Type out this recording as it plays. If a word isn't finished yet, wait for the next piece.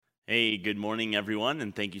Hey, good morning, everyone,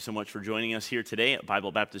 and thank you so much for joining us here today at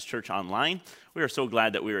Bible Baptist Church Online. We are so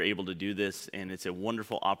glad that we were able to do this, and it's a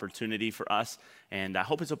wonderful opportunity for us, and I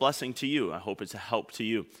hope it's a blessing to you. I hope it's a help to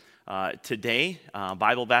you. Today,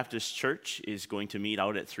 Bible Baptist Church is going to meet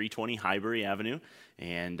out at 320 Highbury Avenue,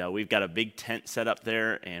 and we've got a big tent set up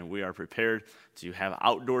there, and we are prepared to have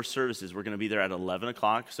outdoor services. We're going to be there at 11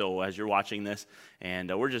 o'clock, so as you're watching this,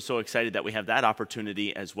 and we're just so excited that we have that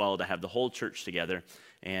opportunity as well to have the whole church together,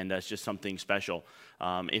 and it's just something special.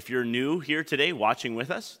 If you're new here today watching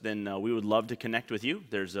with us, then we would love to connect with you.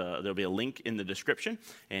 There'll be a link in the description,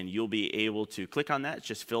 and you'll be able to click on that.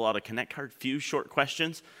 Just fill out a connect card, few short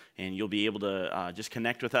questions, and you'll be able to just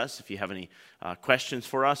connect with us. If you have any questions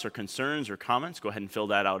for us or concerns or comments, go ahead and fill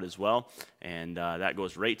that out as well, and that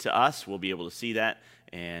goes right to us. We'll be able to see that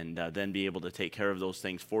and then be able to take care of those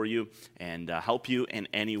things for you and help you in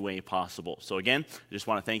any way possible. So again, I just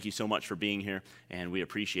want to thank you so much for being here, and we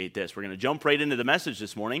appreciate this. We're going to jump right into the message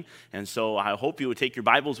this morning, and so I hope you would take your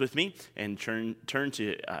Bibles with me and turn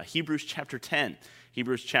to Hebrews chapter 10.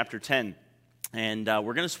 Hebrews chapter 10. And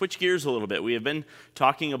we're going to switch gears a little bit. We have been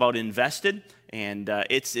talking about invested, and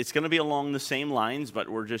it's going to be along the same lines, but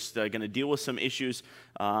we're just going to deal with some issues,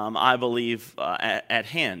 I believe, at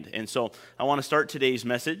hand. And so I want to start today's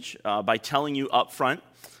message by telling you up front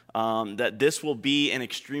that this will be an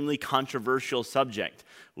extremely controversial subject,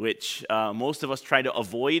 which most of us try to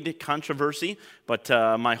avoid controversy, but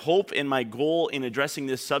my hope and my goal in addressing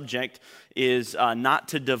this subject is not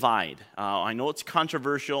to divide. I know it's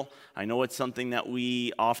controversial. I know it's something that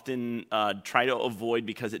we often try to avoid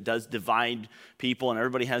because it does divide people and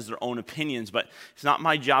everybody has their own opinions, but it's not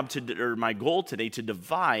my job or my goal today to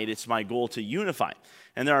divide. It's my goal to unify.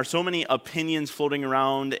 And there are so many opinions floating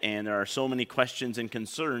around, and there are so many questions and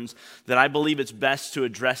concerns that I believe it's best to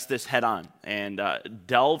address this head on and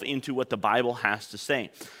delve into what the Bible has to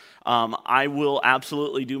say. I will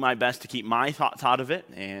absolutely do my best to keep my thoughts out of it,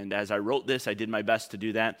 and as I wrote this, I did my best to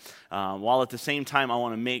do that, while at the same time, I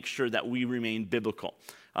want to make sure that we remain biblical.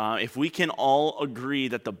 If we can all agree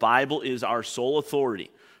that the Bible is our sole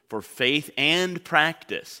authority for faith and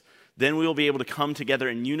practice, then we will be able to come together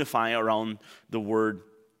and unify around the Word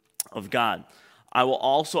of God. I will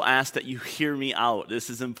also ask that you hear me out. This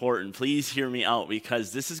is important. Please hear me out,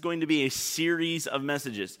 because this is going to be a series of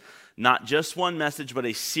messages. Not just one message, but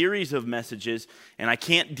a series of messages, and I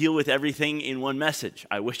can't deal with everything in one message.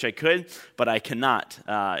 I wish I could, but I cannot.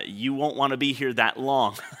 You won't want to be here that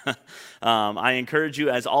long. I encourage you,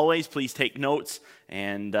 as always, please take notes,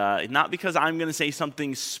 and not because I'm going to say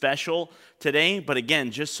something special today, but again,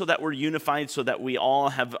 just so that we're unified, so that we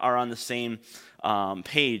all are on the same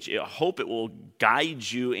page. I hope it will guide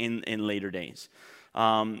you in later days.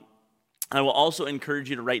 I will also encourage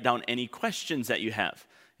you to write down any questions that you have.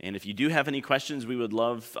 And if you do have any questions, we would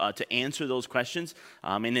love to answer those questions.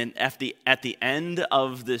 And then at the end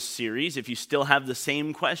of this series, if you still have the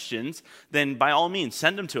same questions, then by all means,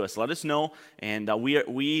 send them to us. Let us know. And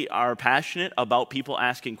we are passionate about people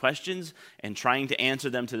asking questions and trying to answer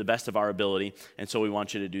them to the best of our ability. And so we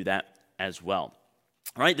want you to do that as well.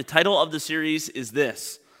 All right, the title of the series is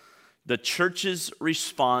this: The Church's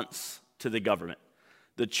Response to the Government.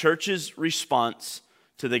 The Church's Response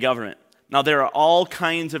to the Government. Now, there are all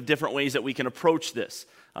kinds of different ways that we can approach this.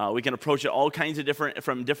 We can approach it all kinds of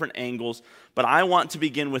from different angles, but I want to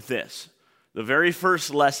begin with this. The very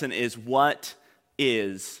first lesson is, what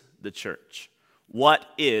is the church? What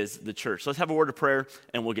is the church? Let's have a word of prayer,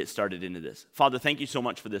 and we'll get started into this. Father, thank you so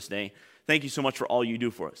much for this day. Thank you so much for all you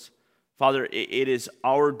do for us. Father, it is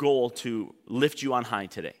our goal to lift you on high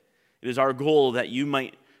today. It is our goal that you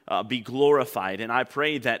might be glorified, and I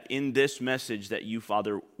pray that in this message that you,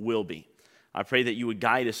 Father, will be. I pray that you would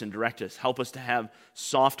guide us and direct us. Help us to have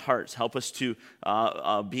soft hearts. Help us to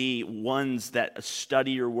be ones that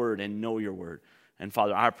study your word and know your word. And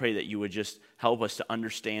Father, I pray that you would just help us to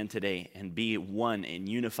understand today and be one and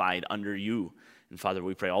unified under you. And Father,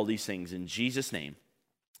 we pray all these things in Jesus' name.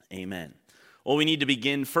 Amen. Well, we need to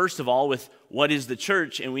begin, first of all, with what is the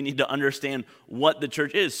church, and we need to understand what the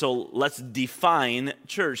church is. So let's define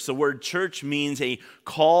church. The word church means a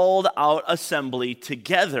called out assembly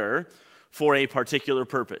together for a particular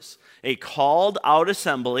purpose. A called out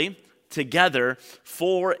assembly together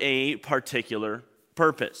for a particular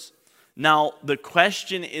purpose. Now, the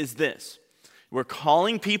question is this: we're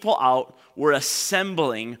calling people out, we're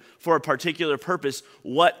assembling for a particular purpose.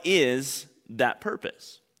 What is that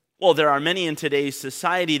purpose? Well, there are many in today's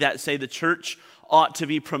society that say the church ought to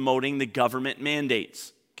be promoting the government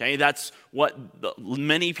mandates. Okay, that's what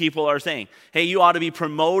many people are saying. Hey, you ought to be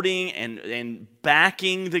promoting and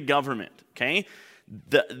backing the government. Okay,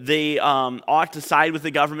 They ought to side with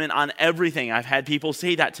the government on everything. I've had people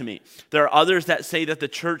say that to me. There are others that say that the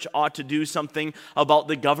church ought to do something about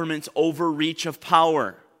the government's overreach of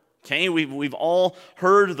power. Okay, we've all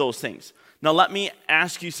heard those things. Now let me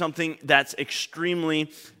ask you something that's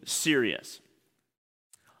extremely serious.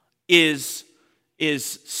 Is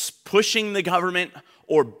pushing the government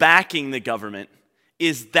or backing the government,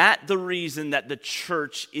 is that the reason that the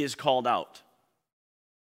church is called out?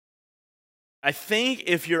 I think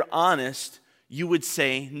if you're honest, you would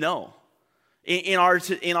say no. In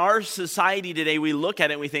our society today, we look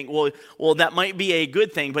at it and we think, well, that might be a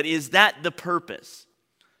good thing, but is that the purpose?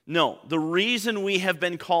 No. The reason we have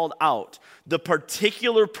been called out, the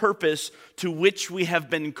particular purpose to which we have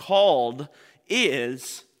been called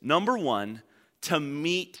is, number one, to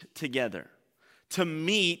meet together. To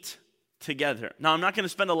meet together. Now, I'm not going to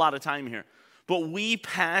spend a lot of time here, but we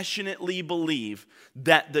passionately believe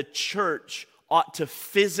that the church ought to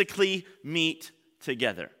physically meet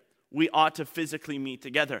together. We ought to physically meet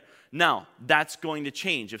together. Now, that's going to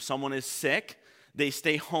change. If someone is sick, they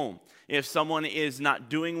stay home. If someone is not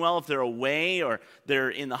doing well, if they're away or they're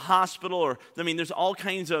in the hospital, there's all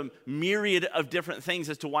kinds of myriad of different things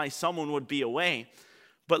as to why someone would be away.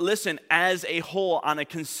 But listen, as a whole, on a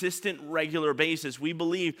consistent, regular basis, we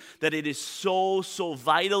believe that it is so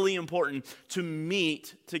vitally important to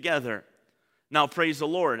meet together. Now, praise the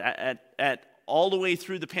Lord, at all the way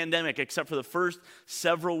through the pandemic, except for the first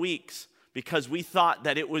several weeks, because we thought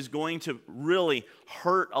that it was going to really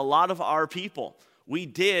hurt a lot of our people, we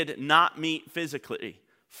did not meet physically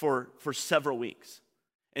for several weeks.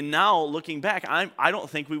 And now, looking back, I don't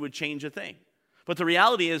think we would change a thing. But the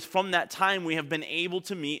reality is, from that time, we have been able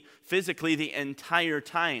to meet physically the entire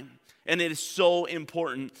time. And it is so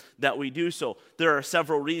important that we do so. There are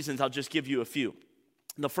several reasons. I'll just give you a few.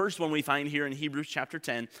 The first one we find here in Hebrews chapter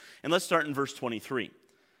 10, and let's start in verse 23.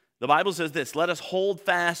 The Bible says this: let us hold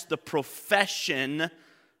fast the profession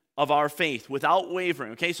of our faith without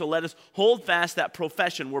wavering. Okay, so let us hold fast that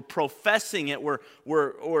profession. We're professing it. We're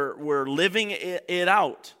living it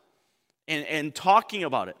out and talking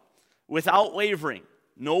about it without wavering.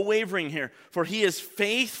 No wavering here. For he is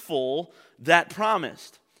faithful that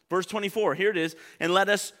promised. Verse 24, here it is. And let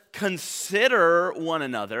us consider one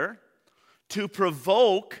another to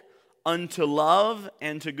provoke unto love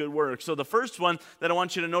and to good works. So the first one that I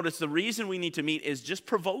want you to notice, the reason we need to meet is just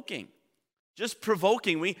provoking. Just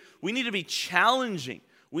provoking. We need to be challenging.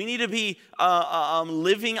 We need to be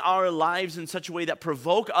living our lives in such a way that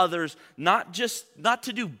provoke others, not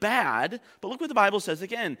to do bad, but look what the Bible says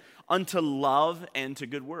again, unto love and to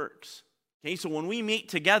good works. Okay, so when we meet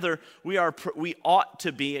together, we ought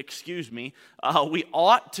to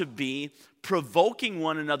be provoking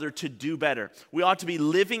one another to do better. We ought to be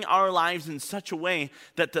living our lives in such a way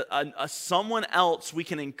that someone else we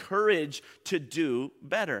can encourage to do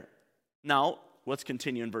better. Now, let's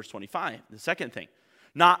continue in verse 25. The second thing,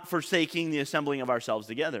 not forsaking the assembling of ourselves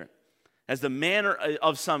together, as the manner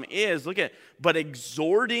of some is, but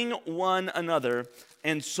exhorting one another,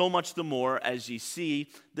 and so much the more as ye see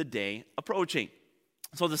the day approaching.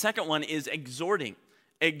 So the second one is exhorting,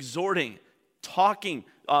 talking,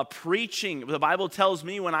 preaching. The Bible tells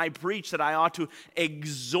me when I preach that I ought to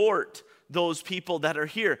exhort those people that are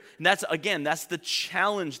here. And that's the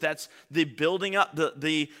challenge. That's the building up,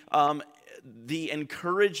 the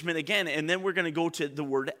encouragement again. And then we're going to go to the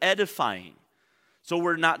word edifying. So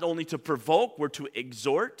we're not only to provoke, we're to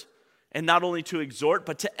exhort. And not only to exhort,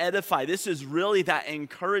 but to edify. This is really that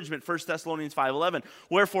encouragement. 1 Thessalonians 5:11.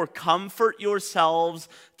 Wherefore comfort yourselves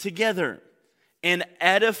together and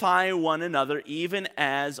edify one another, even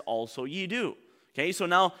as also ye do. Okay, so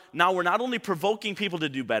now we're not only provoking people to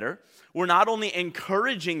do better, we're not only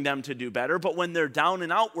encouraging them to do better, but when they're down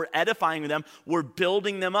and out, we're edifying them, we're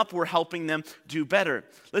building them up, we're helping them do better.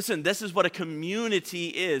 Listen, this is what a community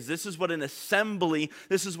is. This is what an assembly,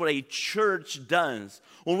 this is what a church does.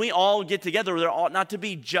 When we all get together, there ought not to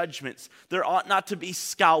be judgments. There ought not to be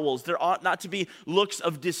scowls. There ought not to be looks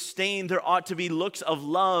of disdain. There ought to be looks of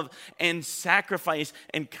love and sacrifice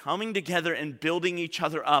and coming together and building each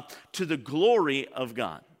other up to the glory of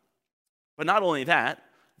God. But not only that,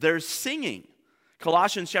 there's singing.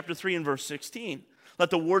 Colossians chapter 3 and verse 16. Let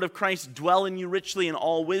the word of Christ dwell in you richly in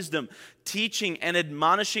all wisdom, teaching and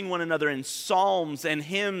admonishing one another in psalms and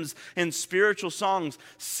hymns and spiritual songs,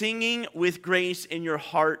 singing with grace in your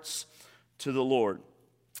hearts to the Lord.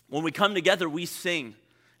 When we come together, we sing.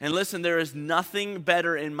 And listen, there is nothing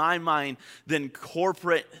better in my mind than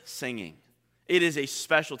corporate singing. It is a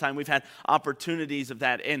special time. We've had opportunities of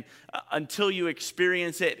that. And until you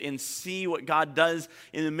experience it and see what God does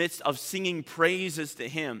in the midst of singing praises to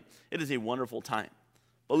Him, it is a wonderful time.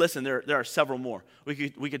 But listen, there are several more.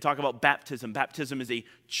 We could talk about baptism. Baptism is a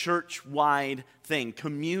church-wide thing.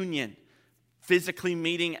 Communion, physically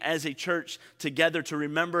meeting as a church together to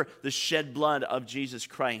remember the shed blood of Jesus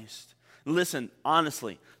Christ. Listen,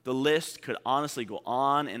 honestly, the list could honestly go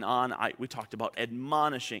on and on. We talked about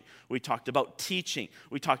admonishing. We talked about teaching.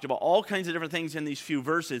 We talked about all kinds of different things in these few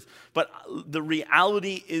verses. But the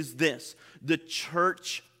reality is this: the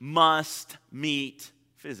church must meet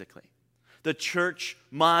physically. The church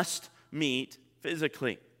must meet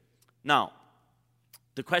physically. Now,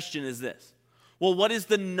 the question is this. Well, what is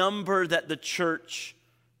the number that the church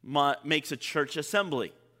makes a church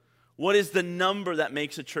assembly? What is the number that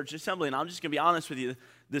makes a church assembly? And I'm just going to be honest with you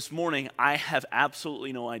this morning. I have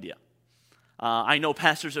absolutely no idea. I know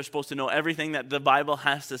pastors are supposed to know everything that the Bible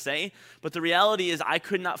has to say, but the reality is I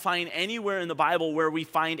could not find anywhere in the Bible where we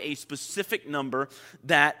find a specific number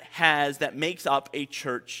that makes up a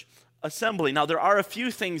church assembly. Now, there are a few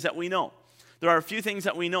things that we know.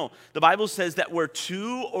 The Bible says that where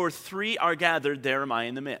 2 or 3 are gathered, there am I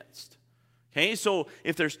in the midst. Okay, so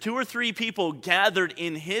if there's 2 or 3 people gathered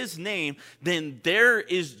in his name, then there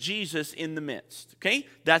is Jesus in the midst. Okay,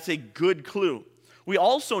 that's a good clue. We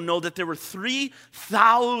also know that there were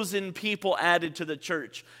 3,000 people added to the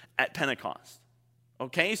church at Pentecost.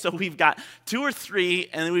 Okay, so we've got 2 or 3,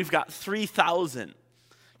 and then we've got 3,000.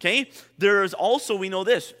 Okay, there is also, we know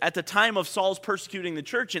this, at the time of Saul's persecuting the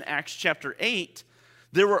church in Acts chapter 8,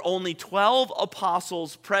 there were only 12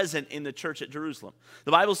 apostles present in the church at Jerusalem. The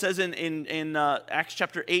Bible says in Acts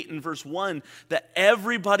chapter 8 and verse 1 that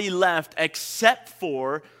everybody left except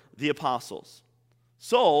for the apostles.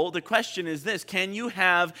 So the question is this: can you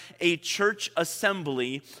have a church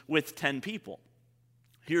assembly with 10 people?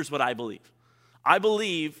 Here's what I believe. I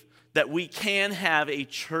believe that we can have a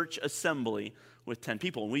church assembly with 10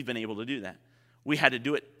 people, and we've been able to do that. We had to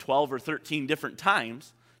do it 12 or 13 different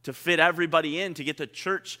times to fit everybody in, to get the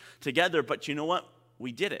church together. But you know what?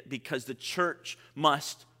 We did it because the church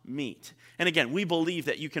must meet. And again, we believe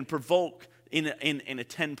that you can provoke in a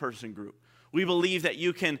 10-person group. We believe that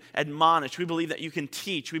you can admonish. We believe that you can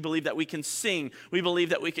teach. We believe that we can sing. We believe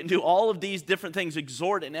that we can do all of these different things,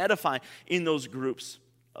 exhort and edify in those groups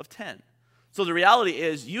of 10. So the reality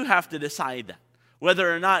is you have to decide that,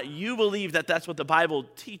 whether or not you believe that that's what the Bible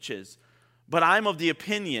teaches. But I'm of the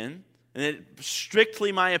opinion, and it's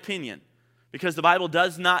strictly my opinion, because the Bible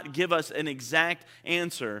does not give us an exact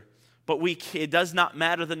answer, but it does not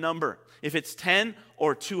matter the number. If it's 10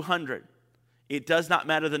 or 200, it does not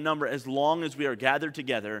matter the number as long as we are gathered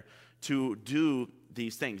together to do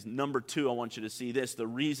these things. Number 2, I want you to see this, the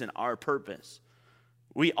reason, our purpose.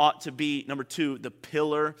 We ought to be, number 2, the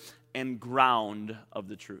pillar and ground of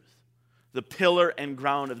the truth. The pillar and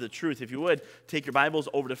ground of the truth. If you would, take your Bibles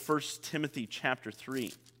over to 1 Timothy chapter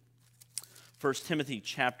 3. 1 Timothy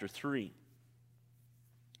chapter 3.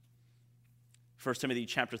 1 Timothy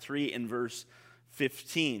chapter 3 and verse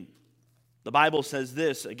 15. The Bible says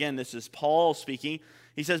this. Again, this is Paul speaking.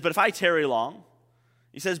 He says, "But if I tarry long,"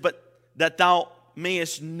 he says, "but that thou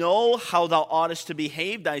mayest know how thou oughtest to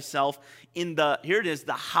behave thyself in the," here it is,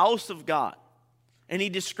 "the house of God." And he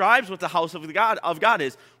describes what the house of God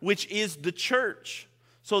is, which is the church.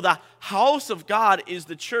 So the house of God is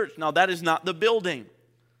the church. Now that is not the building.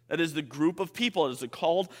 That is the group of people. It is a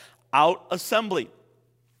called out assembly.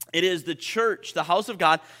 It is the church, the house of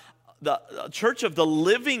God, the church of the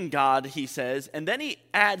living God, he says. And then he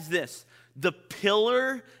adds this: the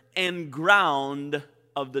pillar and ground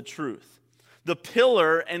of the truth. The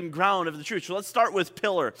pillar and ground of the truth. So let's start with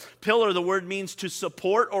pillar. Pillar, the word means to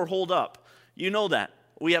support or hold up. You know that.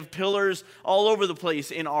 We have pillars all over the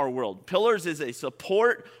place in our world. Pillars is a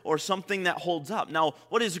support or something that holds up. Now,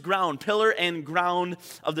 what is ground? Pillar and ground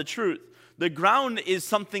of the truth. The ground is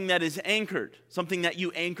something that is anchored, something that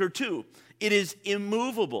you anchor to. It is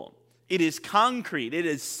immovable. It is concrete. It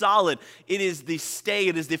is solid. It is the stay.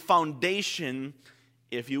 It is the foundation,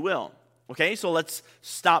 if you will. Okay, so let's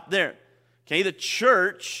stop there. Okay, the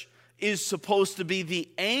church is supposed to be the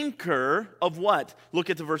anchor of what? Look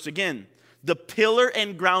at the verse again. The pillar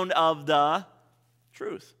and ground of the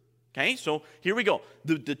truth. Okay, so here we go.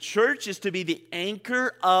 The church is to be the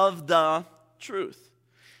anchor of the truth.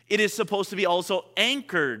 It is supposed to be also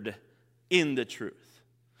anchored in the truth.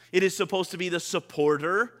 It is supposed to be the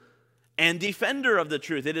supporter and defender of the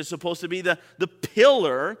truth. It is supposed to be the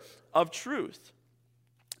pillar of truth.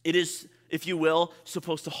 It is, if you will,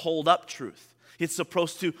 supposed to hold up truth. It's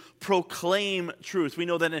supposed to proclaim truth. We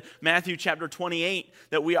know that in Matthew chapter 28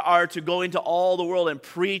 that we are to go into all the world and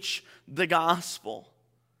preach the gospel.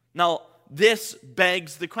 Now, this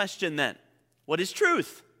begs the question then, what is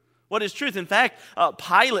truth? What is truth? In fact,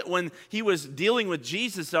 Pilate, when he was dealing with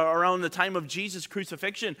Jesus around the time of Jesus'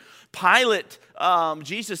 crucifixion,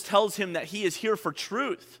 Jesus tells him that he is here for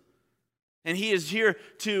truth. And he is here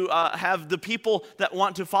to have the people that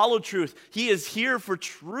want to follow truth. He is here for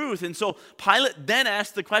truth. And so Pilate then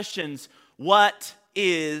asked the questions, what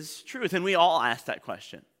is truth? And we all ask that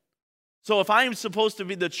question. So if I'm supposed to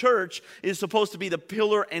be, the church is supposed to be the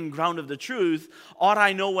pillar and ground of the truth, ought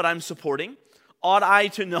I know what I'm supporting? Ought I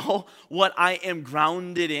to know what I am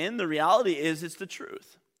grounded in? The reality is it's the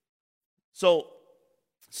truth. So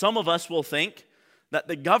some of us will think that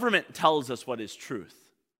the government tells us what is truth.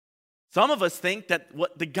 Some of us think that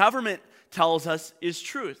what the government tells us is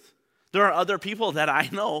truth. There are other people that I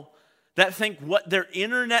know that think what their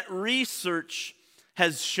internet research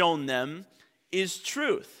has shown them is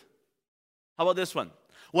truth. How about this one?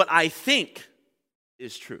 What I think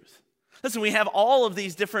is truth. Listen, we have all of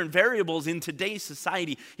these different variables in today's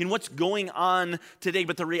society, in what's going on today,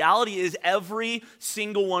 but the reality is every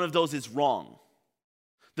single one of those is wrong.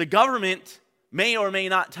 The government may or may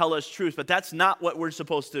not tell us truth, but that's not what we're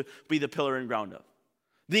supposed to be the pillar and ground of.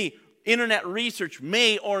 The internet research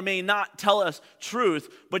may or may not tell us truth,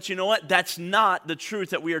 but you know what? That's not the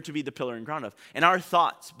truth that we are to be the pillar and ground of. And our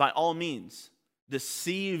thoughts, by all means,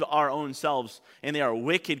 deceive our own selves, and they are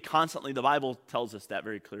wicked constantly. The Bible tells us that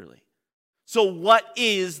very clearly. So what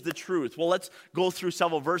is the truth? Well, let's go through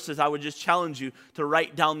several verses. I would just challenge you to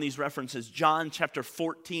write down these references. John chapter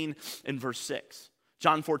 14 and verse 6.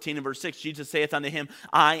 John 14 and verse 6, Jesus saith unto him,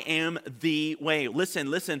 I am the way. Listen,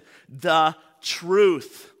 the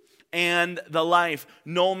truth and the life.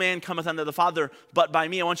 No man cometh unto the Father but by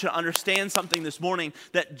me. I want you to understand something this morning,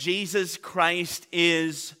 that Jesus Christ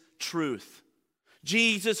is truth.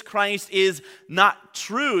 Jesus Christ is not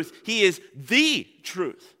truth. He is the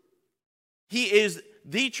truth. He is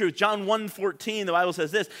the truth. John 1:14, the Bible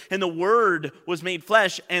says this, and the Word was made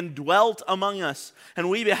flesh and dwelt among us, and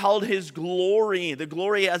we beheld his glory, the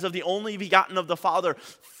glory as of the only begotten of the Father,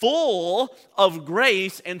 full of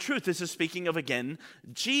grace and truth. This is speaking of, again,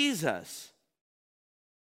 Jesus.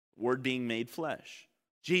 Word being made flesh.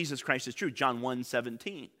 Jesus Christ is truth. John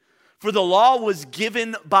 1:17. For the law was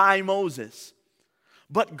given by Moses,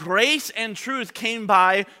 but grace and truth came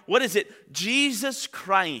by, what is it? Jesus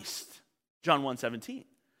Christ. John 1:17.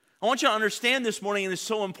 I want you to understand this morning, and it's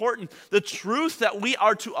so important, the truth that we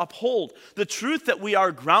are to uphold, the truth that we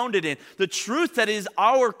are grounded in, the truth that is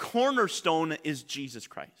our cornerstone is Jesus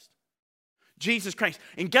Christ. Jesus Christ.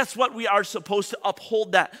 And guess what? We are supposed to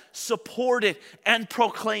uphold that, support it, and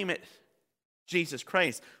proclaim it. Jesus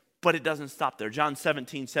Christ. But it doesn't stop there. John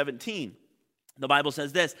 17:17. The Bible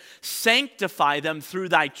says this, sanctify them through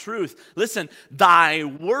thy truth. Listen, thy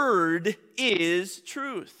word is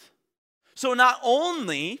truth. So not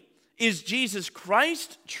only is Jesus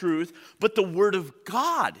Christ truth, but the Word of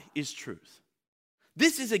God is truth.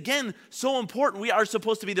 This is, again, so important. We are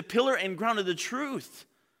supposed to be the pillar and ground of the truth.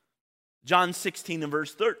 John 16 and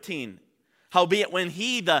verse 13. Howbeit when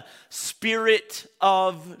he, the Spirit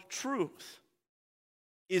of truth,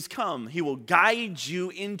 is come, he will guide you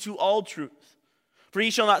into all truth. For he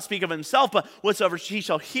shall not speak of himself, but whatsoever he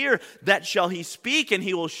shall hear, that shall he speak, and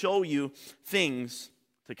he will show you things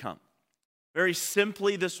to come. Very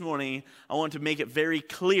simply this morning, I want to make it very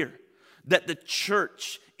clear that the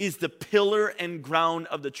church is the pillar and ground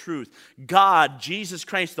of the truth. God, Jesus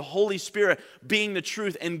Christ, the Holy Spirit being the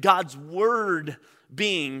truth, and God's Word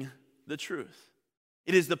being the truth.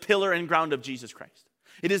 It is the pillar and ground of Jesus Christ.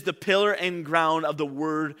 It is the pillar and ground of the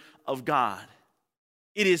Word of God.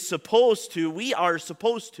 We are supposed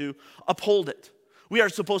to uphold it. We are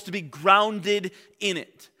supposed to be grounded in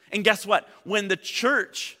it. And guess what? When the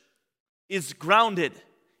church is grounded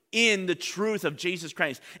in the truth of Jesus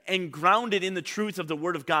Christ and grounded in the truth of the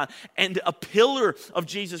Word of God and a pillar of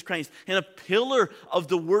Jesus Christ and a pillar of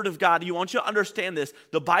the Word of God, you want you to understand this.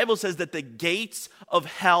 The Bible says that the gates of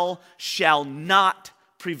hell shall not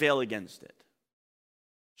prevail against it.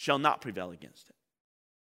 Shall not prevail against it.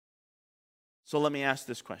 So let me ask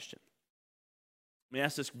this question. Let me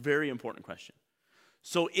ask this very important question.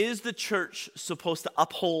 So is the church supposed to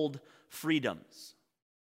uphold freedoms?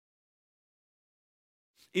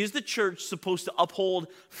 Is the church supposed to uphold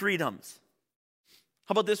freedoms?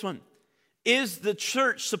 How about this one? Is the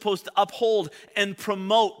church supposed to uphold and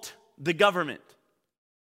promote the government?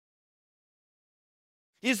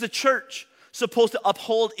 Is the church supposed to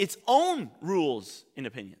uphold its own rules and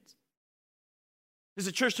opinions? Is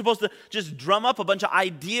the church supposed to just drum up a bunch of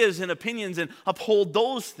ideas and opinions and uphold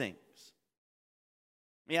those things?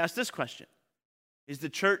 Let me ask this question. Is the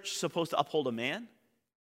church supposed to uphold a man?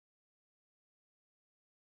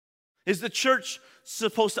 Is the church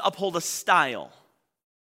supposed to uphold a style?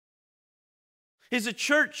 Is the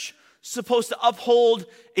church supposed to uphold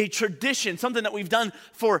a tradition, something that we've done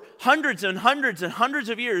for hundreds and hundreds and hundreds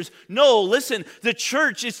of years? No, listen, the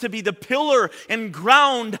church is to be the pillar and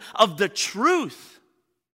ground of the truth.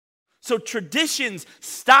 So traditions,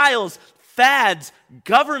 styles, fads,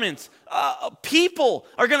 governments, people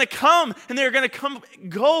are going to come and they're going to come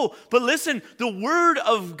go. But listen, the Word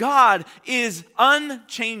of God is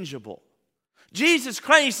unchangeable. Jesus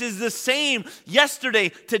Christ is the same yesterday,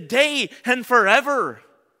 today, and forever.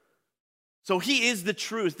 So He is the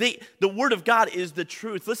truth. The Word of God is the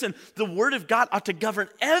truth. Listen, the Word of God ought to govern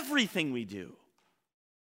everything we do.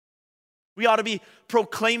 We ought to be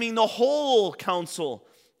proclaiming the whole counsel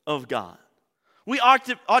of God. We ought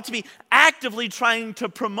to be actively trying to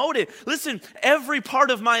promote it. Listen, every part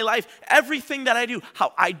of my life, everything that I do,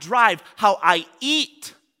 how I drive, how I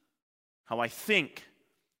eat, how I think,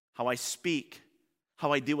 how I speak,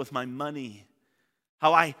 how I deal with my money,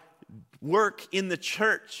 how I work in the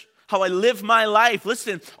church, how I live my life.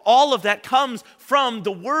 Listen, all of that comes from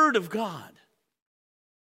the Word of God.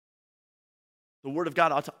 The Word of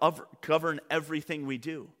God ought to govern everything we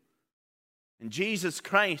do. And Jesus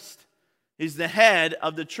Christ is the head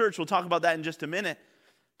of the church. We'll talk about that in just a minute.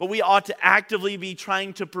 But we ought to actively be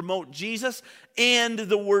trying to promote Jesus and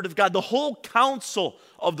the Word of God, the whole counsel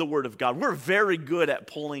of the Word of God. We're very good at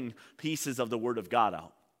pulling pieces of the Word of God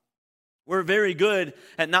out. We're very good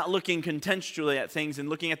at not looking contextually at things and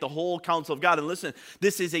looking at the whole counsel of God. And listen,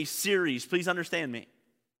 this is a series. Please understand me.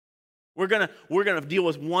 We're gonna deal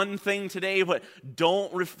with one thing today, but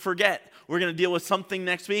don't forget, we're gonna deal with something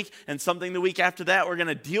next week and something the week after that. We're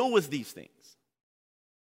gonna deal with these things.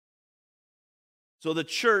 So the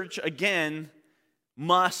church, again,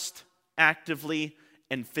 must actively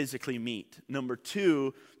and physically meet. Number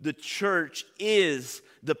 2, the church is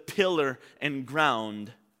the pillar and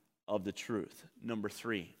ground of the truth. Number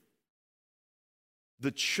 3,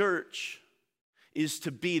 the church is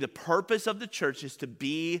to be, the purpose of the church is to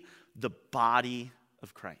be the body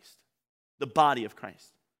of Christ. The body of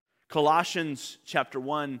Christ. Colossians chapter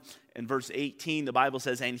 1 and verse 18, the Bible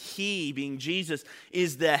says, and He, being Jesus,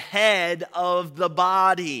 is the head of the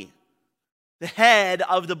body. The head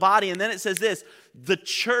of the body. And then it says this, the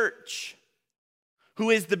church,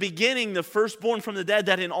 who is the beginning, the firstborn from the dead,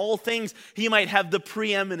 that in all things He might have the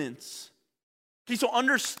preeminence. Okay, so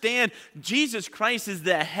understand, Jesus Christ is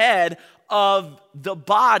the head of the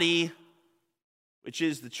body, which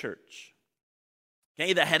is the church.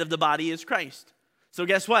 Okay, the head of the body is Christ. So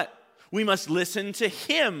guess what? We must listen to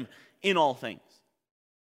Him in all things.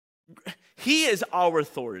 He is our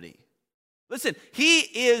authority. Listen, He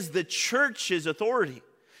is the church's authority.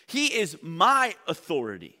 He is my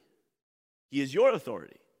authority. He is your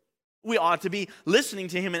authority. We ought to be listening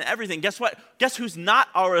to Him in everything. Guess what? Guess who's not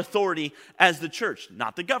our authority as the church?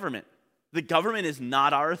 Not the government. The government is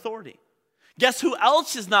not our authority. Guess who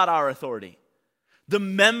else is not our authority? The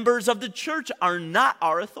members of the church are not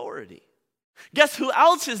our authority. Guess who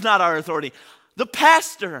else is not our authority? The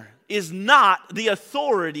pastor is not the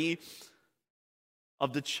authority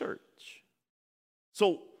of the church.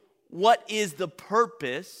 So, what is the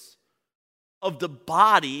purpose of the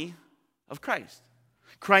body of Christ?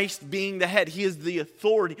 Christ being the head, He is the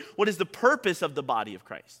authority. What is the purpose of the body of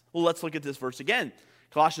Christ? Well, let's look at this verse again.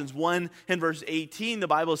 Colossians 1 and verse 18, the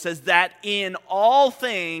Bible says that in all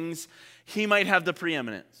things He might have the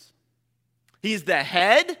preeminence. He's the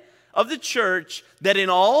head of the church, that in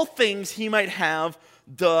all things He might have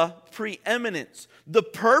the preeminence. The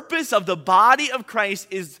purpose of the body of Christ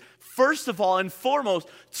is, first of all and foremost,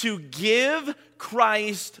 to give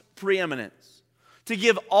Christ preeminence. To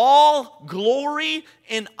give all glory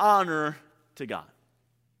and honor to God.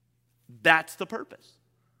 That's the purpose.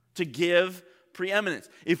 To give preeminence.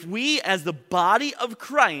 If we, as the body of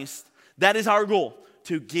Christ, that is our goal,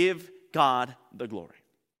 to give God the glory.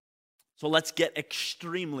 So let's get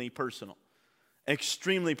extremely personal.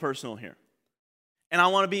 Extremely personal here. And I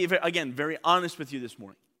want to be, again, very honest with you this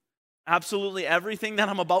morning. Absolutely everything that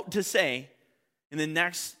I'm about to say in the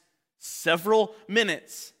next several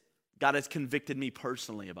minutes, God has convicted me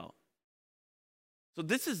personally about. So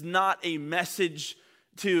this is not a message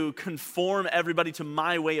to conform everybody to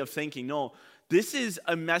my way of thinking. No, this is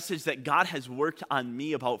a message that God has worked on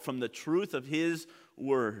me about from the truth of His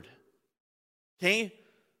Word. Okay?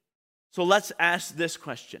 So let's ask this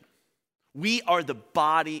question. We are the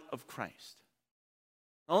body of Christ.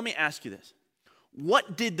 Now let me ask you this.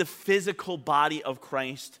 What did the physical body of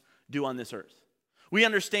Christ do on this earth? We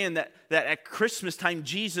understand that at Christmas time,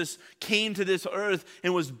 Jesus came to this earth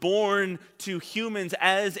and was born to humans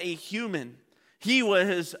as a human. He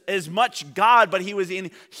was as much God, but he was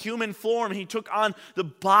in human form. He took on the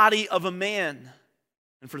body of a man.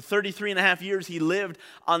 And for 33 and a half years, he lived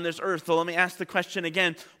on this earth. So let me ask the question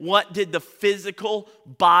again. What did the physical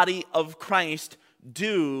body of Christ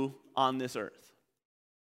do on this earth?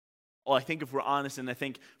 Well, I think if we're honest, and I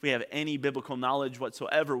think if we have any biblical knowledge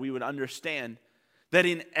whatsoever, we would understand that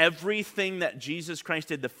in everything that Jesus Christ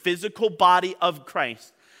did, the physical body of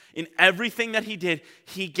Christ, in everything that he did,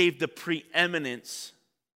 he gave the preeminence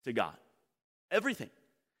to God. Everything.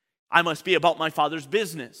 I must be about my Father's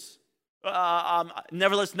business.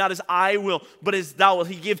 Nevertheless, not as I will, but as thou wilt.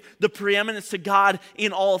 He gave the preeminence to God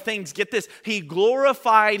in all things. Get this. He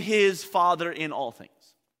glorified his Father in all things.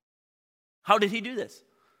 How did he do this?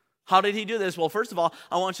 How did he do this? Well, first of all,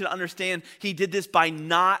 I want you to understand he did this by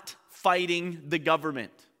not fighting the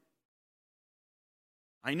government.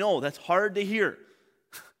 I know that's hard to hear.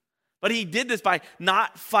 But he did this by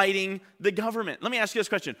not fighting the government. Let me ask you this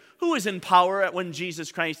question. Who was in power when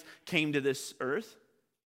Jesus Christ came to this earth?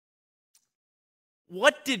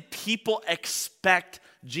 What did people expect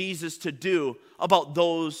Jesus to do about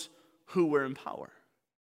those who were in power?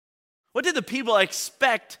 What did the people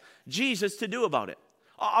expect Jesus to do about it?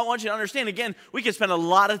 I want you to understand, again, we could spend a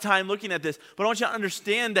lot of time looking at this, but I want you to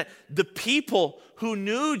understand that the people who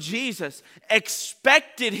knew Jesus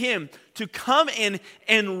expected him to come in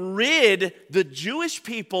and rid the Jewish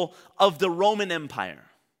people of the Roman Empire.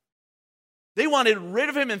 They wanted rid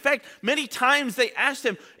of him. In fact, many times they asked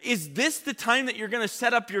him, is this the time that you're going to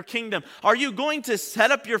set up your kingdom? Are you going to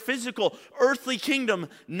set up your physical, earthly kingdom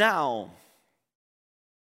now?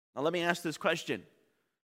 Now let me ask this question.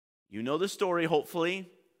 You know the story, hopefully.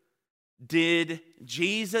 Did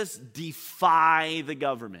Jesus defy the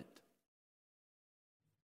government?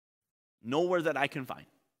 Nowhere that I can find.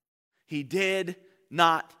 He did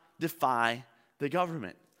not defy the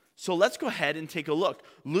government. So let's go ahead and take a look.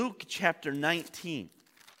 Luke chapter 19.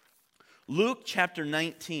 Luke chapter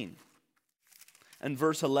 19 and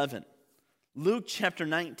verse 11. Luke chapter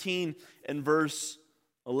 19 and verse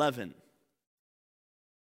 11.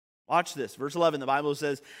 Watch this. Verse 11, the Bible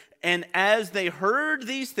says, and as they heard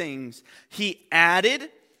these things, he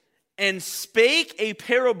added and spake a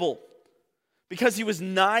parable because he was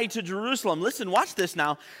nigh to Jerusalem. Listen, watch this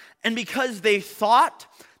now. And because they thought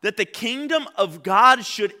that the kingdom of God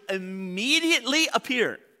should immediately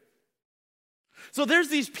appear. So there's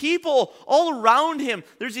these people all around him.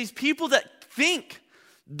 There's these people that think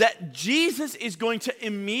that Jesus is going to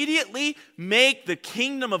immediately make the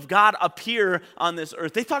kingdom of God appear on this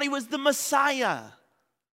earth. They thought he was the Messiah.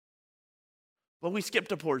 But we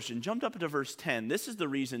skipped a portion, jumped up to verse 10. This is the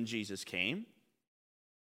reason Jesus came.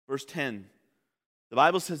 Verse 10. The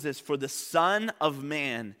Bible says this, for the Son of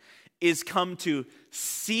Man is come to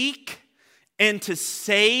seek and to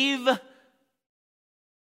save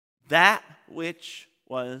that which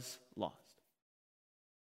was lost.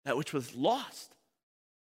 That which was lost.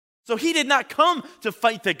 So he did not come to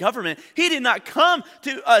fight the government. He did not come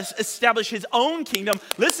to establish his own kingdom.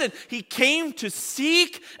 Listen, he came to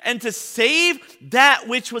seek and to save that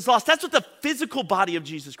which was lost. That's what the physical body of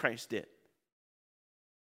Jesus Christ did.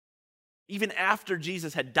 Even after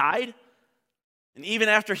Jesus had died, and even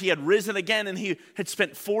after he had risen again and he had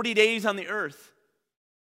spent 40 days on the earth,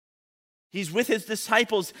 he's with his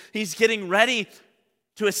disciples. He's getting ready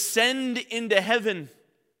to ascend into heaven.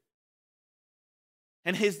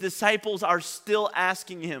 And his disciples are still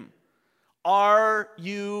asking him, are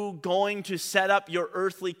you going to set up your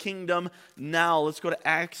earthly kingdom now? Let's go to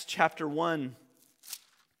Acts chapter 1.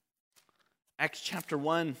 Acts chapter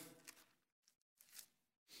 1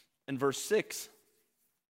 and verse 6.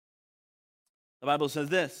 The Bible says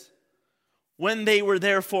this, when they were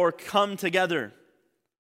therefore come together,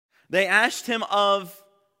 they asked of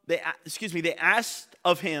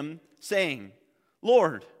him, saying,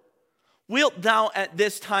 Lord, wilt thou at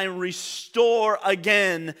this time restore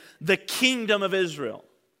again the kingdom of Israel?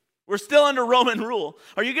 We're still under Roman rule.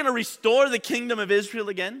 Are you going to restore the kingdom of Israel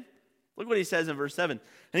again? Look what he says in verse 7.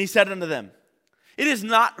 And he said unto them, it is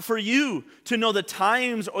not for you to know the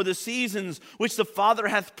times or the seasons which the Father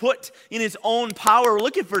hath put in his own power.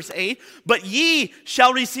 Look at verse 8. But ye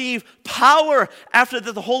shall receive power after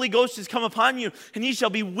that the Holy Ghost is come upon you, and ye shall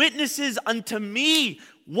be witnesses unto me.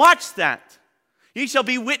 Watch that. Ye shall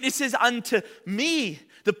be witnesses unto me,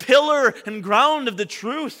 the pillar and ground of the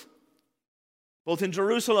truth, both in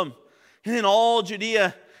Jerusalem and in all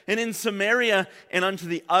Judea and in Samaria and unto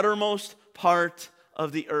the uttermost part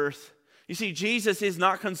of the earth. You see, Jesus is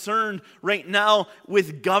not concerned right now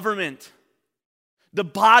with government. The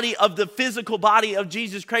body of the physical body of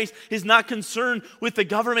Jesus Christ is not concerned with the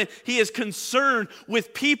government. He is concerned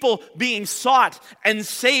with people being sought and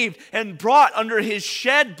saved and brought under his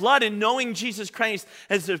shed blood and knowing Jesus Christ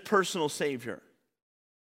as their personal Savior.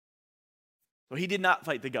 So he did not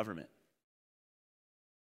fight the government.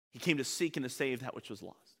 He came to seek and to save that which was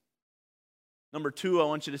lost. Number two, I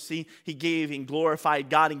want you to see, he gave and glorified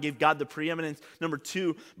God and gave God the preeminence. Number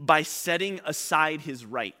two, by setting aside his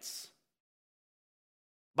rights.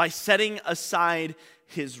 By setting aside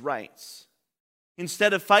his rights.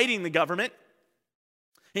 Instead of fighting the government,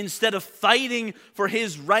 instead of fighting for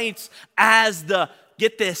his rights as the,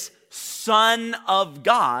 get this, Son of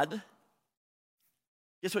God,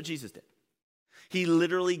 guess what Jesus did? He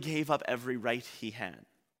literally gave up every right he had.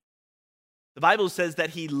 The Bible says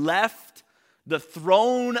that he left the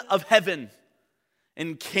throne of heaven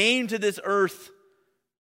and came to this earth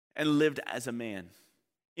and lived as a man.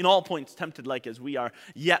 In all points tempted like as we are,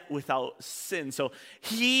 yet without sin. So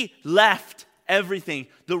he left everything,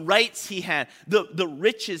 the rights he had, the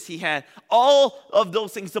riches he had, all of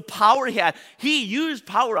those things, the power he had. He used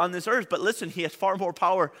power on this earth, but listen, he has far more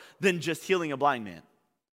power than just healing a blind man.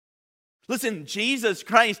 Listen, Jesus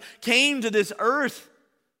Christ came to this earth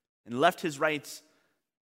and left his rights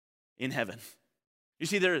in heaven. You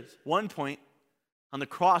see, there is one point on the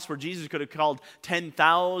cross where Jesus could have called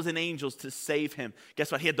 10,000 angels to save him.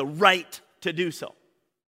 Guess what? He had the right to do so.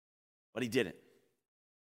 But he didn't.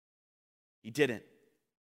 He didn't.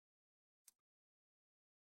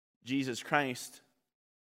 Jesus Christ,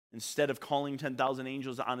 instead of calling 10,000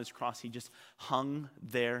 angels on his cross, he just hung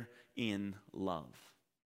there in love.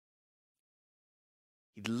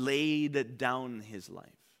 He laid down his life.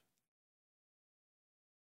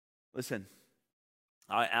 Listen,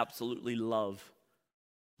 I absolutely love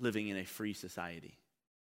living in a free society.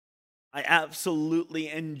 I absolutely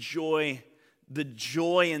enjoy the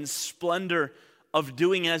joy and splendor of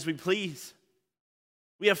doing as we please.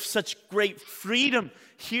 We have such great freedom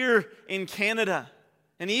here in Canada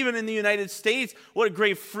and even in the United States. What a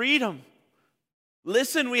great freedom.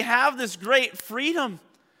 Listen, we have this great freedom.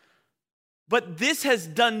 But this has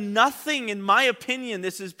done nothing, in my opinion,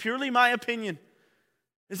 this is purely my opinion,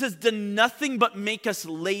 this has done nothing but make us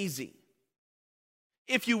lazy.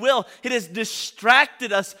 If you will, it has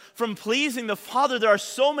distracted us from pleasing the Father. There are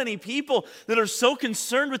so many people that are so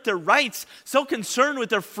concerned with their rights, so concerned with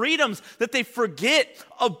their freedoms, that they forget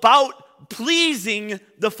about pleasing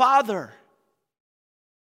the Father.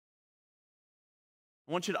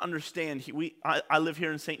 I want you to understand, I live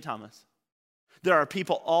here in St. Thomas. There are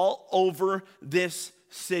people all over this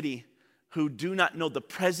city who do not know the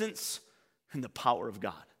presence and the power of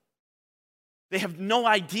God. They have no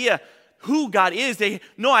idea who God is. They have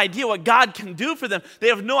no idea what God can do for them. They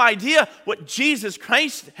have no idea what Jesus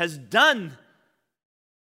Christ has done.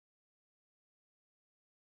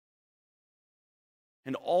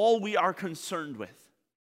 And all we are concerned with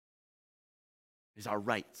is our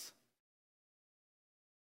rights.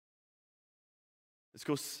 Let's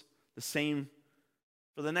go the same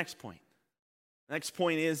for the next point. The next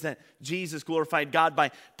point is that Jesus glorified God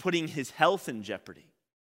by putting his health in jeopardy.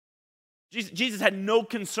 Jesus had no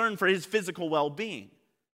concern for his physical well-being.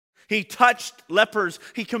 He touched lepers.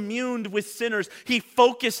 He communed with sinners. He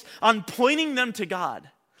focused on pointing them to God.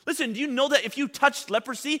 Listen, do you know that if you touched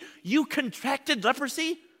leprosy, you contracted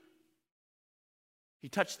leprosy? He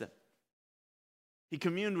touched them. He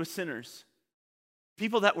communed with sinners,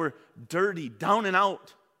 people that were dirty, down and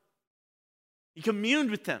out. He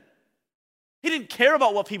communed with them. He didn't care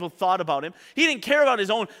about what people thought about him. He didn't care about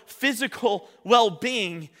his own physical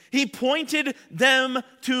well-being. He pointed them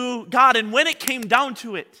to God. And when it came down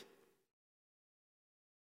to it,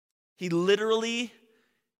 he literally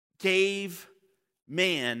gave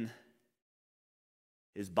man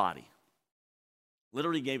his body.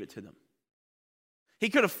 Literally gave it to them. He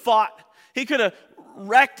could have fought. He could have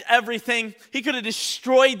wrecked everything. He could have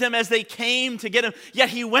destroyed them as they came to get him. Yet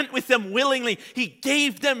he went with them willingly. He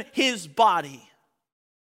gave them his body.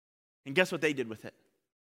 And guess what they did with it?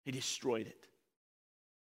 They destroyed it.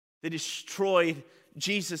 They destroyed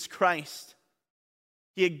Jesus Christ.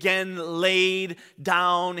 He again laid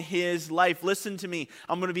down his life. Listen to me.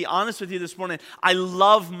 I'm going to be honest with you this morning. I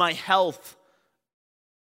love my health.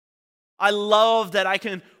 I love that I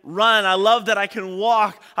can run. I love that I can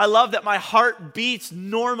walk. I love that my heart beats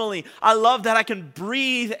normally. I love that I can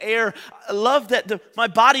breathe air. I love that my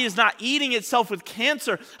body is not eating itself with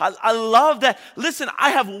cancer. I love that. Listen,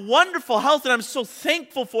 I have wonderful health and I'm so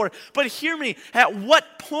thankful for it. But hear me, at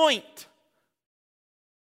what point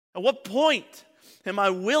am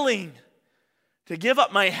I willing to give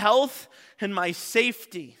up my health and my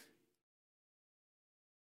safety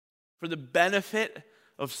for the benefit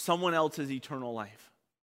of someone else's eternal life?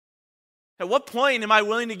 At what point am I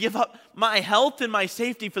willing to give up my health and my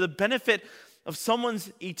safety for the benefit of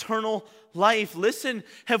someone's eternal life? Listen,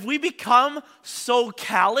 have we become so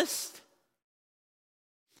calloused?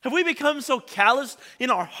 Have we become so calloused in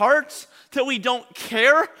our hearts that we don't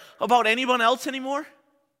care about anyone else anymore?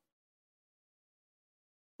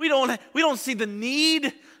 We don't see the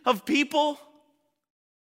need of people.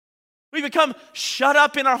 We become shut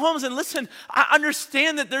up in our homes. And listen, I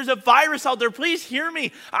understand that there's a virus out there. Please hear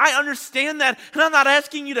me. I understand that. And I'm not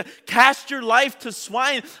asking you to cast your life to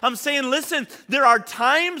swine. I'm saying, listen, there are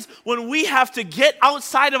times when we have to get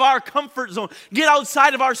outside of our comfort zone, get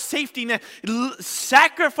outside of our safety net,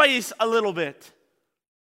 sacrifice a little bit,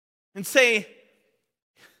 and say,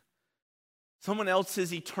 someone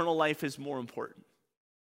else's eternal life is more important.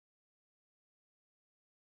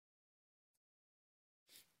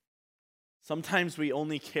 Sometimes we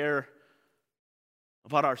only care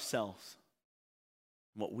about ourselves,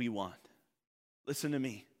 what we want. Listen to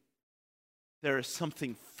me. There is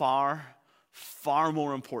something far, far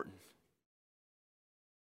more important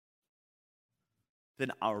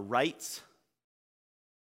than our rights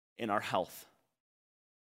and our health.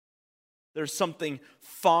 There's something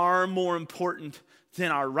far more important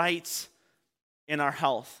than our rights and our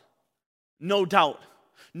health. No doubt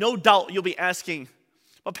you'll be asking,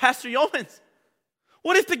 but Pastor Yeomans,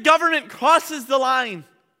 what if the government crosses the line?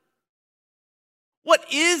 What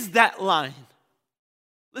is that line?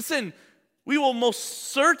 Listen, we will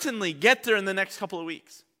most certainly get there in the next couple of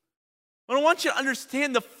weeks. But I want you to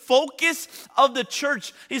understand the focus of the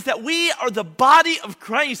church is that we are the body of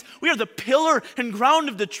Christ. We are the pillar and ground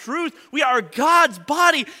of the truth. We are God's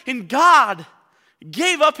body, and God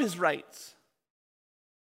gave up his rights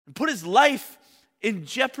and put his life in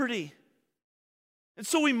jeopardy. And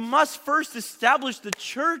so we must first establish the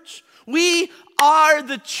church. We are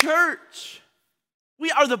the church. We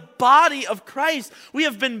are the body of Christ. We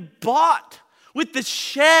have been bought with the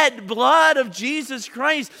shed blood of Jesus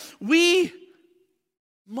Christ. We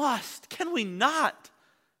must, can we not,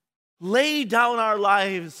 lay down our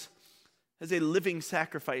lives as a living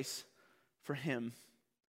sacrifice for him.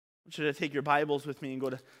 I want you to take your Bibles with me and go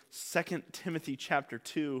to 2 Timothy chapter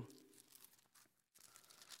 2.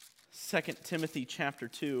 2 Timothy chapter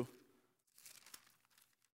 2.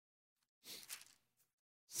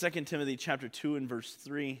 2 Timothy chapter 2 and verse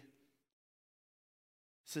 3.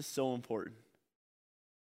 This is so important.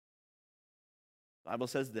 The Bible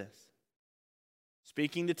says this.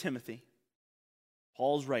 Speaking to Timothy,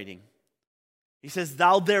 Paul's writing. He says,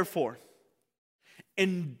 "Thou therefore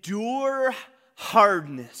endure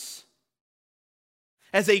hardness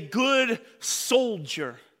as a good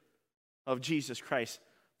soldier of Jesus Christ."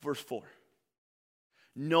 Verse 4,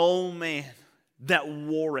 "No man that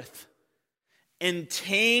warreth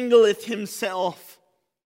entangleth himself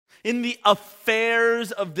in the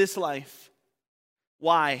affairs of this life."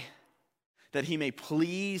 Why? That he may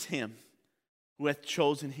please him who hath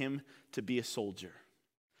chosen him to be a soldier.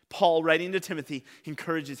 Paul, writing to Timothy,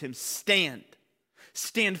 encourages him, stand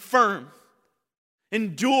firm,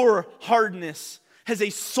 endure hardness as a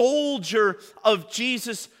soldier of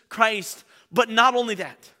Jesus Christ. But not only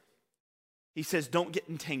that, he says, don't get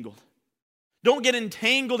entangled. Don't get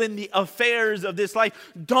entangled in the affairs of this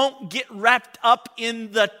life. Don't get wrapped up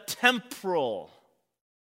in the temporal.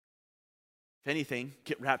 If anything,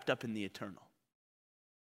 get wrapped up in the eternal.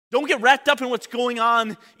 Don't get wrapped up in what's going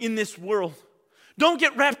on in this world. Don't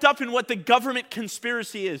get wrapped up in what the government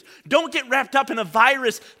conspiracy is. Don't get wrapped up in a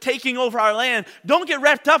virus taking over our land. Don't get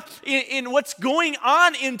wrapped up in what's going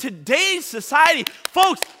on in today's society.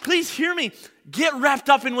 Folks, please hear me. Get wrapped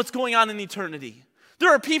up in what's going on in eternity.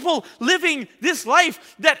 There are people living this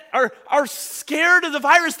life that are scared of the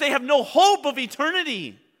virus. They have no hope of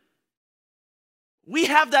eternity. We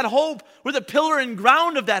have that hope. We're the pillar and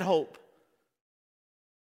ground of that hope.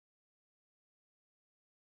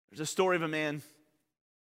 There's a story of a man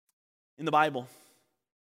in the Bible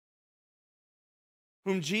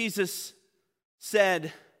whom Jesus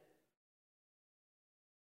said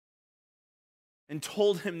and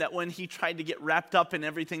told him that when he tried to get wrapped up in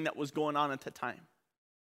everything that was going on at the time,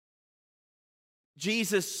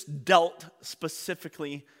 Jesus dealt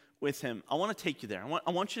specifically with him. I want to take you there.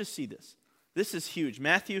 I want you to see this. This is huge.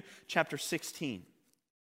 Matthew chapter 16.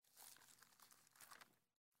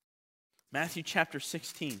 Matthew chapter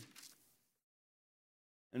 16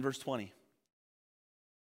 and verse 20.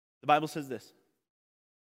 The Bible says this.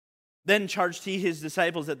 Then charged he his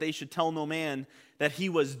disciples that they should tell no man that he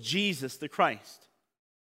was Jesus the Christ.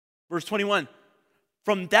 Verse 21.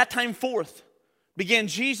 From that time forth, began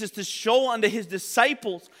Jesus to show unto his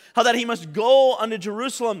disciples how that he must go unto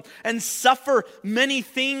Jerusalem and suffer many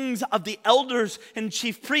things of the elders and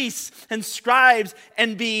chief priests and scribes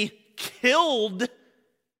and be killed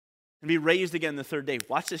and be raised again the third day.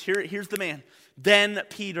 Watch this. Here's the man. Then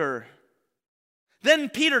Peter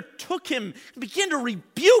took him and began to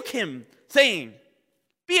rebuke him, saying,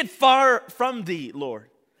 "Be it far from thee, Lord.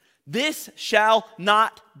 This shall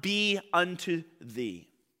not be unto thee."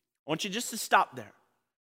 I want you just to stop there.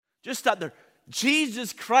 Just stop there.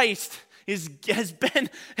 Jesus Christ has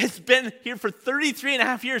been here for 33 and a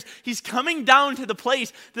half years. He's coming down to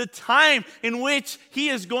the time in which he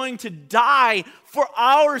is going to die for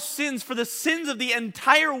our sins, for the sins of the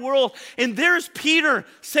entire world. And there's Peter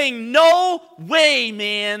saying, "No way,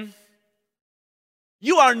 man.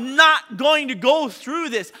 You are not going to go through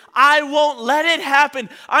this. I won't let it happen.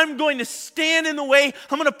 I'm going to stand in the way.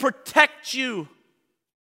 I'm going to protect you."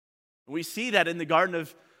 We see that in the Garden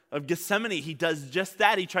of Gethsemane. He does just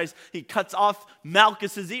that. He cuts off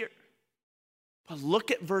Malchus's ear. But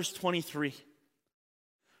look at verse 23.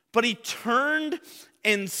 "But he turned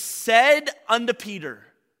and said unto Peter,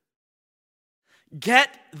 Get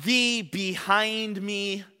thee behind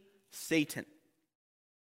me, Satan.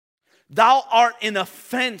 Thou art an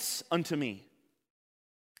offense unto me."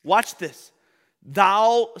 Watch this.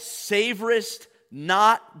 "Thou savorest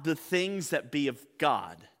not the things that be of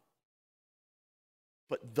God,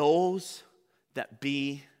 but those that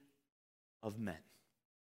be of men."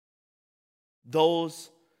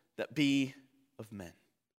 Those that be of men.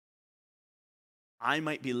 I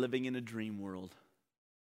might be living in a dream world,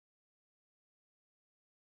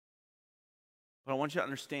 but I want you to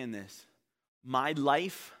understand this. My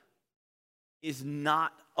life is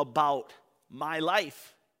not about my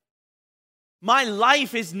life. My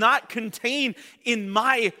life is not contained in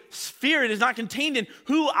my sphere. It is not contained in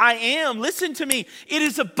who I am. Listen to me. It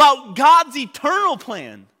is about God's eternal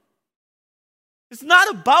plan. It's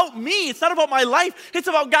not about me. It's not about my life. It's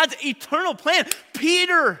about God's eternal plan.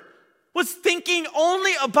 Peter was thinking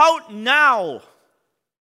only about now.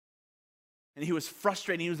 And he was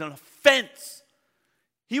frustrated. He was an offense.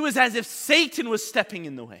 He was as if Satan was stepping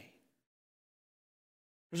in the way.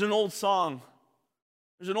 There's an old song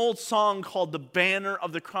called "The Banner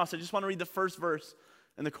of the Cross." I just want to read the first verse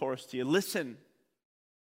and the chorus to you. Listen.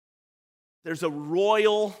 "There's a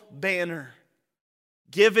royal banner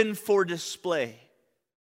given for display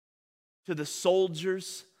to the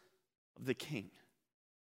soldiers of the King.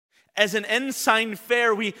 As an ensign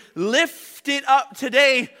fair, we lift it up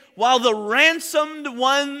today while the ransomed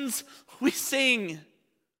ones we sing,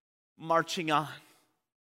 marching on.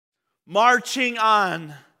 Marching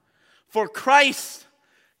on. For Christ,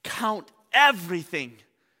 count everything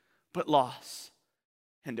but loss,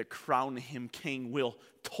 and to crown him king will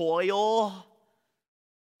toil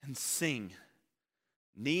and sing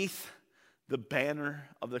neath the banner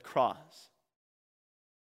of the cross."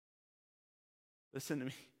 Listen to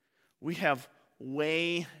me. We have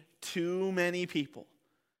way too many people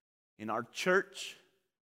in our church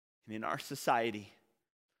and in our society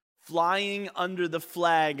flying under the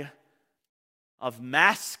flag of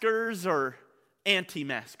maskers or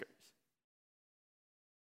anti-maskers,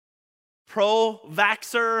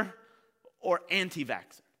 pro-vaxxer or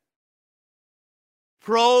anti-vaxxer,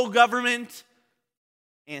 pro-government,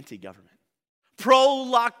 anti-government,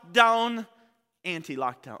 pro-lockdown,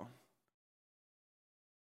 anti-lockdown.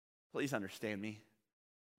 Please understand me.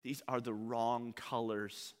 These are the wrong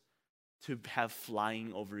colors to have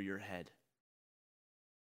flying over your head.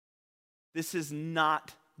 This is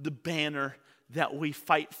not the banner that we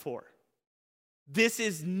fight for. This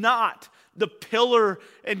is not the pillar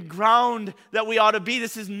and ground that we ought to be.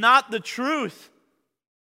 This is not the truth.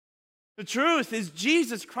 The truth is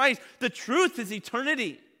Jesus Christ. The truth is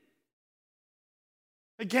eternity.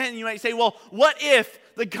 Again, you might say, well, what if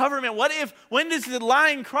the government, when does the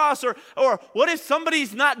line cross? Or what if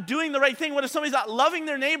somebody's not doing the right thing? What if somebody's not loving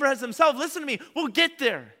their neighbor as themselves? Listen to me, we'll get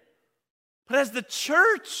there. But as the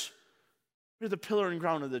church, we're the pillar and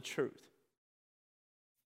ground of the truth.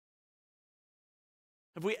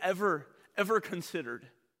 Have we ever considered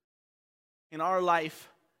in our life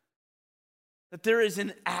that there is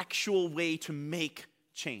an actual way to make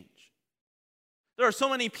change? There are so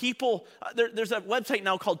many people, there's a website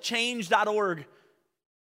now called change.org.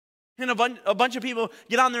 And a bunch of people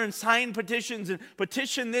get on there and sign petitions and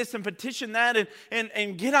petition this and petition that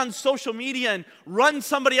and get on social media and run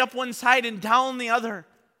somebody up one side and down the other.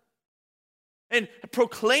 And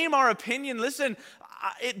proclaim our opinion. Listen,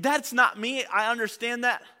 that's not me. I understand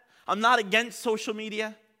that. I'm not against social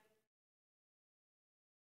media.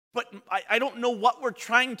 but I don't know what we're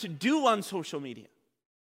trying to do on social media.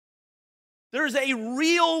 There's a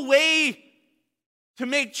real way to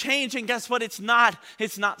make change, and guess what? It's not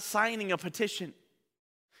signing a petition.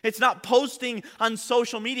 It's not posting on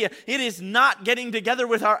social media. It is not getting together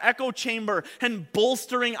with our echo chamber and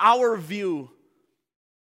bolstering our view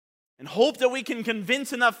and hope that we can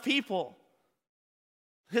convince enough people.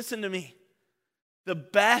 Listen to me. The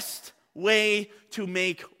best way to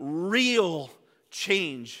make real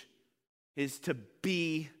change is to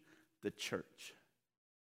be the church.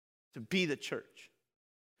 To be the church.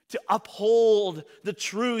 To uphold the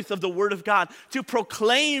truth of the Word of God. To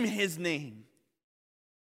proclaim His name.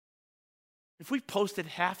 If we posted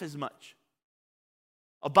half as much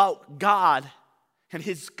about God and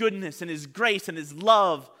His goodness and His grace and His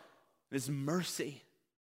love and His mercy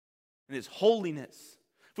and His holiness,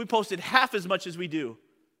 if we posted half as much as we do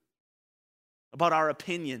about our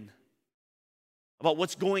opinion, about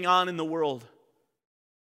what's going on in the world,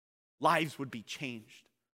 lives would be changed.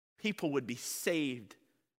 People would be saved.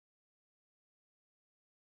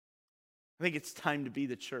 I think it's time to be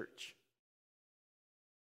the church.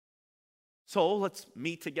 So let's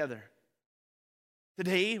meet together.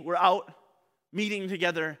 Today, we're out meeting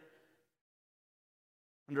together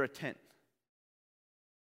under a tent.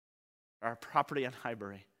 Our property on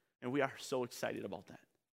Highbury. And we are so excited about that.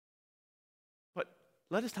 But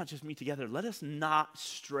let us not just meet together. Let us not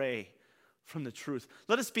stray from the truth.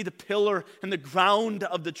 Let us be the pillar and the ground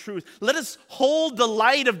of the truth. Let us hold the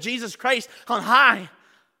light of Jesus Christ on high.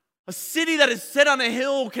 A city that is set on a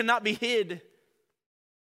hill cannot be hid.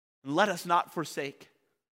 And let us not forsake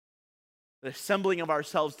the assembling of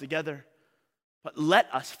ourselves together, but let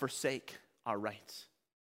us forsake our rights.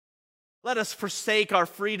 Let us forsake our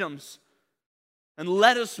freedoms, and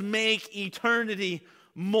let us make eternity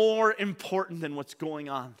more important than what's going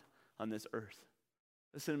on this earth.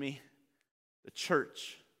 Listen to me. The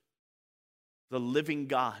church, the living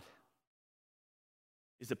God,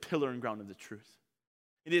 is the pillar and ground of the truth.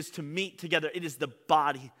 It is to meet together. It is the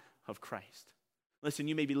body of Christ. Listen,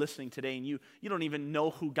 you may be listening today and you don't even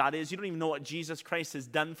know who God is. You don't even know what Jesus Christ has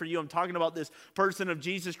done for you. I'm talking about this person of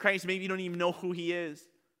Jesus Christ. Maybe you don't even know who He is.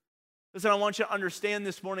 Listen, I want you to understand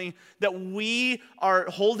this morning that we are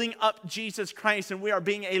holding up Jesus Christ and we are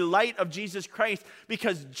being a light of Jesus Christ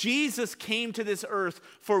because Jesus came to this earth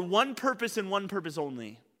for one purpose and one purpose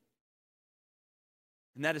only.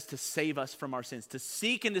 And that is to save us from our sins, to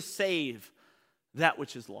seek and to save that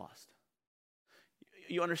which is lost.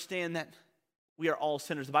 You understand that we are all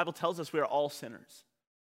sinners. The Bible tells us we are all sinners.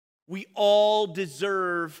 We all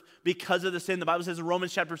deserve, because of the sin, the Bible says in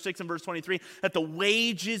Romans chapter 6 and verse 23, that the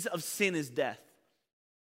wages of sin is death.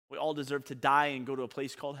 We all deserve to die and go to a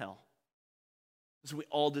place called hell. So we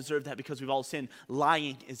all deserve that because we've all sinned.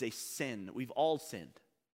 Lying is a sin. We've all sinned.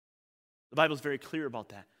 The Bible is very clear about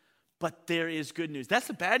that. But there is good news. That's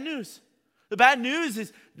the bad news. The bad news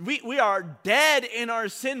is we are dead in our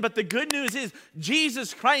sin, but the good news is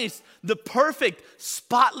Jesus Christ, the perfect,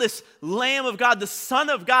 spotless Lamb of God, the Son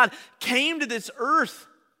of God, came to this earth,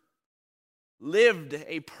 lived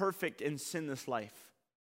a perfect and sinless life,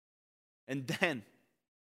 and then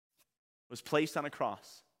was placed on a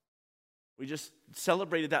cross. We just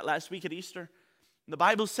celebrated that last week at Easter. The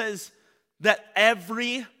Bible says that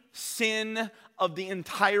every sin of the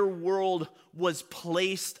entire world was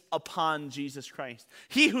placed upon Jesus Christ.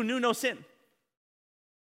 He who knew no sin.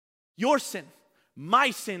 Your sin, my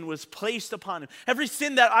sin was placed upon Him. Every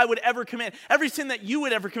sin that I would ever commit, every sin that you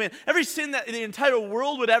would ever commit, every sin that the entire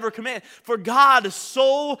world would ever commit. For God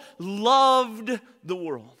so loved the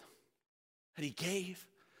world that He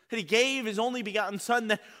gave His only begotten Son,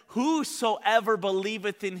 that whosoever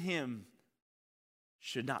believeth in Him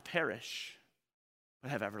should not perish,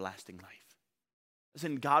 but have everlasting life.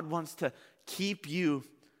 Listen, God wants to keep you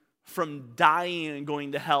from dying and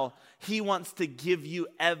going to hell. He wants to give you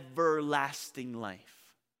everlasting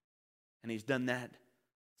life. And He's done that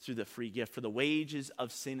through the free gift. For the wages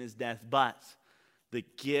of sin is death, but the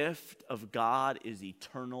gift of God is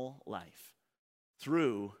eternal life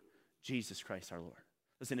through Jesus Christ our Lord.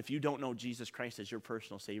 Listen, if you don't know Jesus Christ as your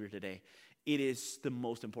personal Savior today, it is the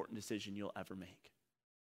most important decision you'll ever make.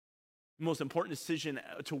 The most important decision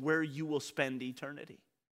to where you will spend eternity.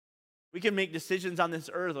 We can make decisions on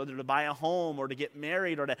this earth, whether to buy a home or to get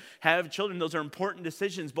married or to have children. Those are important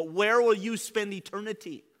decisions. But where will you spend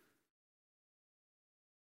eternity?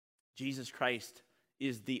 Jesus Christ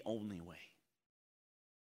is the only way.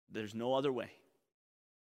 There's no other way.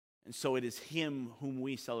 And so it is Him whom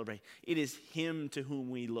we celebrate. It is Him to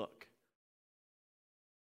whom we look.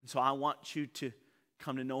 And so I want you to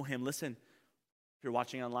come to know Him. Listen, if you're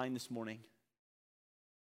watching online this morning,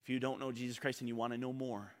 if you don't know Jesus Christ and you want to know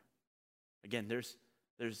more, again, there's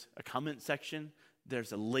a comment section.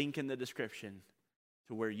 There's a link in the description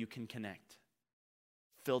to where you can connect.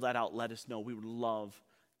 Fill that out. Let us know. We would love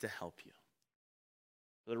to help you.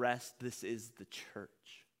 For the rest, this is the church.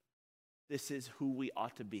 This is who we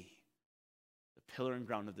ought to be. The pillar and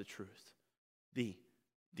ground of the truth. The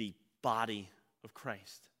body of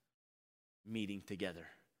Christ meeting together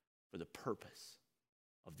for the purpose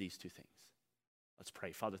of these two things. Let's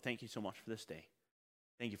pray. Father, thank you so much for this day.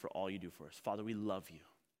 Thank you for all you do for us. Father, we love you.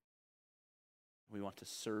 We want to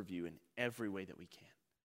serve you in every way that we can.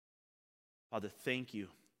 Father, thank you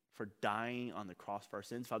for dying on the cross for our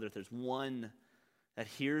sins. Father, if there's one that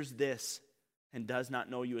hears this and does not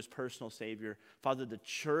know you as personal Savior, Father, the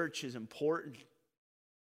church is important.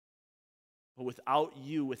 But without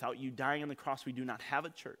you dying on the cross, we do not have a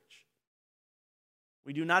church.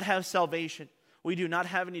 We do not have salvation. We do not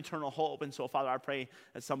have an eternal hope. And so, Father, I pray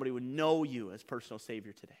that somebody would know you as personal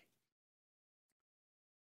Savior today.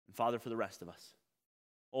 And Father, for the rest of us,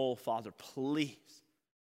 oh, Father, please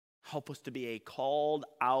help us to be a called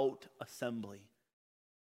out assembly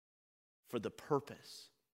for the purpose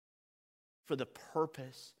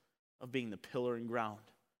of being the pillar and ground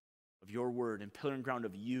of your word and pillar and ground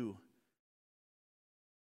of you,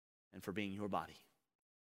 and for being your body.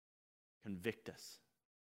 Convict us.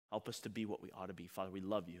 Help us to be what we ought to be. Father, we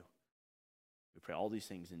love you. We pray all these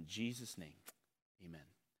things in Jesus' name. Amen.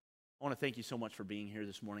 I want to thank you so much for being here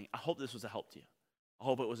this morning. I hope this was a help to you. I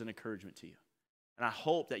hope it was an encouragement to you. And I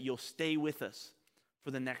hope that you'll stay with us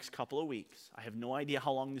for the next couple of weeks. I have no idea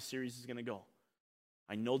how long this series is going to go.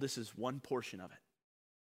 I know this is one portion of it.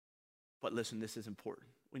 But listen, this is important.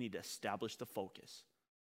 We need to establish the focus.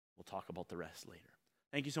 We'll talk about the rest later.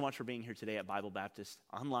 Thank you so much for being here today at Bible Baptist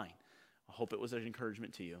Online. I hope it was an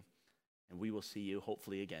encouragement to you. And we will see you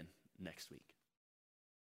hopefully again next week.